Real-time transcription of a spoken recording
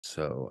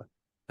So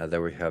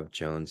there we have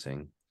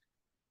jonesing.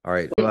 All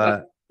right. I would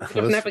have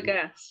Let's, never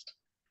guessed.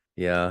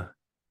 yeah,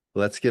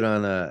 let's get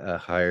on a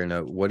higher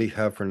note. What do you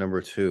have for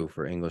number 2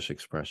 for English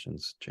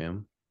expressions,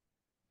 Jim?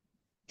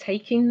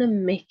 Taking the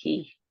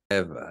mickey.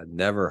 I've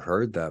never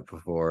heard that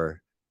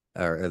before,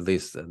 or at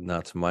least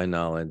not to my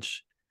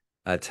knowledge.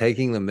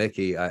 Taking the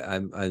Mickey, I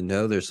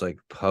know there's like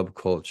pub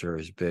culture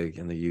is big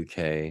in the UK,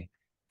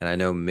 and I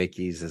know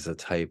Mickey's is a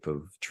type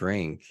of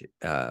drink,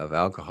 of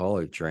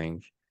alcoholic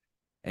drink,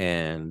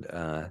 and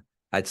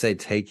I'd say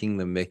taking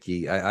the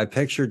Mickey. I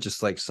picture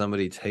just like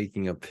somebody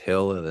taking a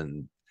pill and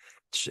then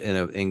in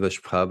an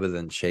English pub and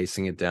then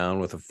chasing it down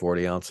with a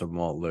 40 ounce of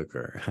malt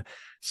liquor.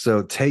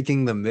 So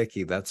taking the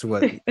Mickey, that's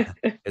what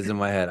is in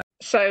my head.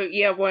 So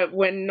yeah,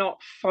 we're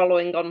not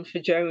following on for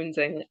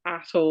jonesing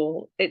at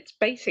all. It's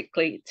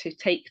basically to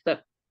take the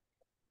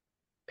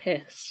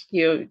piss.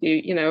 You're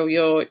yeah,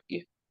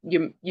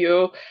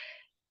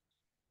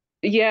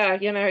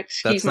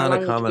 excuse That's my not a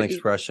language, common but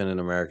expression in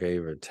America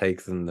either.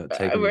 Take them, taking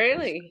the piss.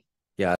 really,